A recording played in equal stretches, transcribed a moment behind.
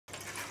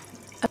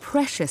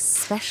precious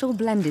special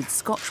blended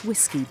Scotch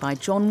whisky by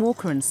John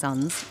Walker &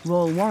 Sons,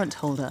 Royal Warrant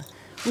holder,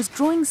 was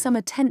drawing some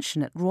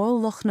attention at Royal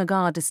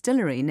Lochnagar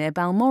Distillery near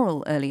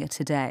Balmoral earlier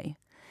today.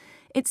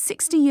 It's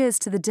 60 years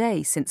to the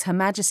day since Her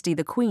Majesty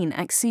The Queen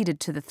acceded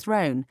to the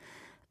throne,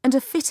 and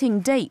a fitting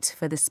date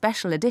for the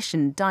special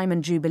edition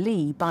Diamond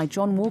Jubilee by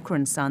John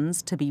Walker &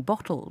 Sons to be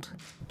bottled.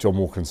 John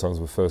Walker & Sons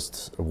were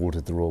first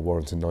awarded the Royal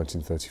Warrant in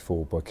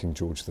 1934 by King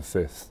George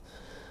V,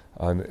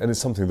 and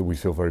it's something that we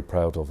feel very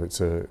proud of.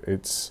 It's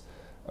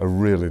a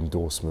real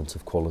endorsement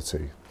of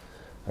quality.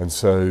 And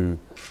so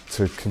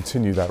to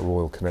continue that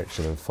royal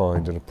connection and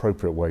find an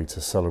appropriate way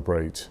to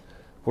celebrate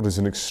what is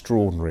an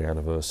extraordinary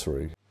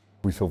anniversary,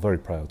 we feel very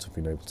proud to have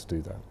been able to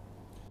do that.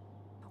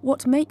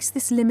 What makes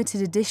this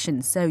limited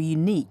edition so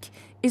unique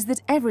is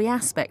that every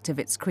aspect of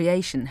its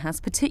creation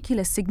has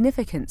particular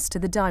significance to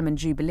the Diamond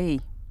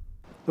Jubilee.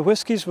 The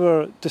whiskies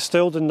were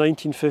distilled in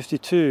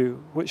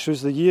 1952, which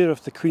was the year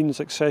of the Queen's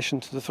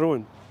accession to the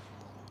throne.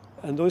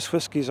 And those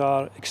whiskies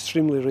are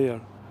extremely rare.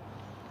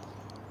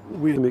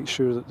 We make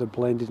sure that they're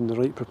blended in the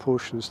right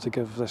proportions to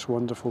give this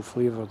wonderful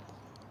flavour.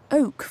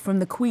 Oak from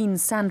the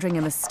Queen's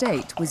Sandringham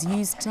estate was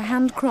used to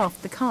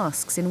handcraft the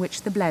casks in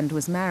which the blend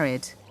was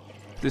married.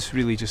 This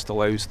really just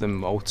allows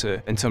them all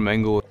to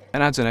intermingle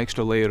and adds an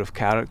extra layer of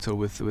character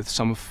with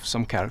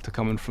some character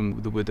coming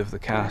from the wood of the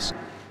cask.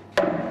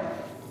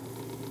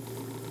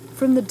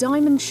 From the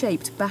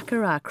diamond-shaped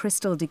Baccarat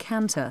crystal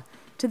decanter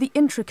to the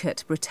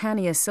intricate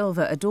Britannia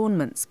silver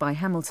adornments by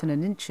Hamilton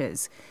and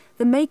Inches,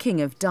 the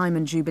making of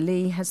Diamond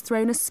Jubilee has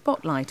thrown a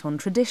spotlight on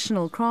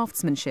traditional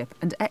craftsmanship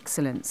and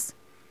excellence.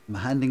 I'm a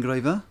hand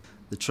engraver.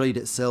 The trade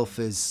itself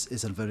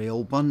is a very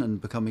old one and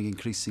becoming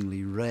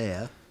increasingly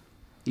rare.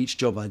 Each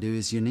job I do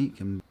is unique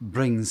and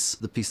brings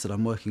the piece that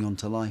I'm working on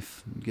to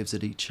life and gives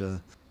it each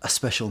a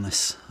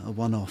specialness, a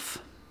one-off.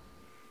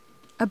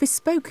 A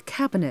bespoke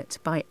cabinet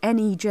by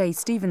N.E.J.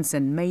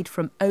 Stevenson, made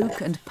from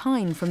oak and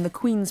pine from the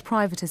Queen's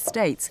private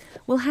estates,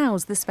 will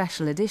house the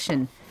special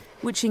edition,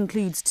 which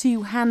includes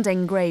 2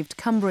 hand-engraved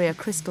Cumbria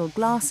crystal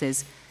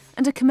glasses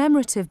and a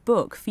commemorative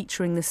book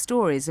featuring the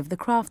stories of the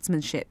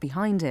craftsmanship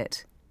behind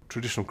it.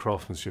 Traditional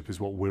craftsmanship is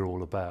what we're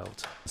all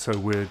about. So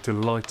we're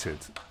delighted,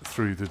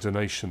 through the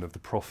donation of the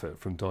profit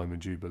from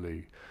Diamond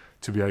Jubilee,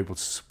 to be able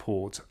to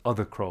support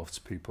other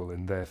craftspeople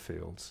in their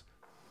fields.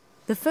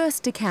 The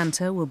first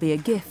decanter will be a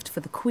gift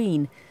for the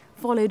Queen,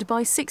 followed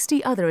by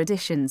 60 other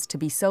editions to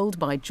be sold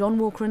by John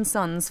Walker &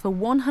 Sons for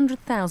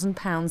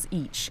 £100,000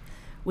 each,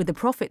 with the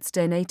profits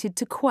donated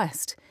to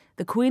Quest,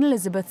 the Queen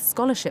Elizabeth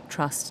Scholarship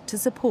Trust, to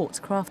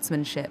support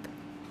craftsmanship.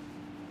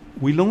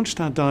 We launched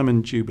our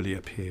Diamond Jubilee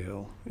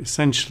appeal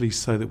essentially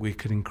so that we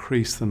could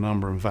increase the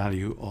number and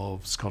value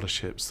of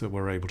scholarships that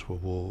we're able to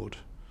award.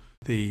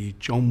 The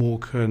John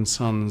Walker &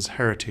 Sons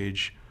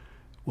heritage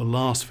will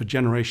last for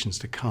generations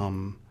to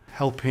come,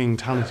 helping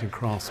talented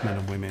craftsmen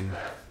and women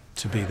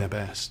to be their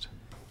best.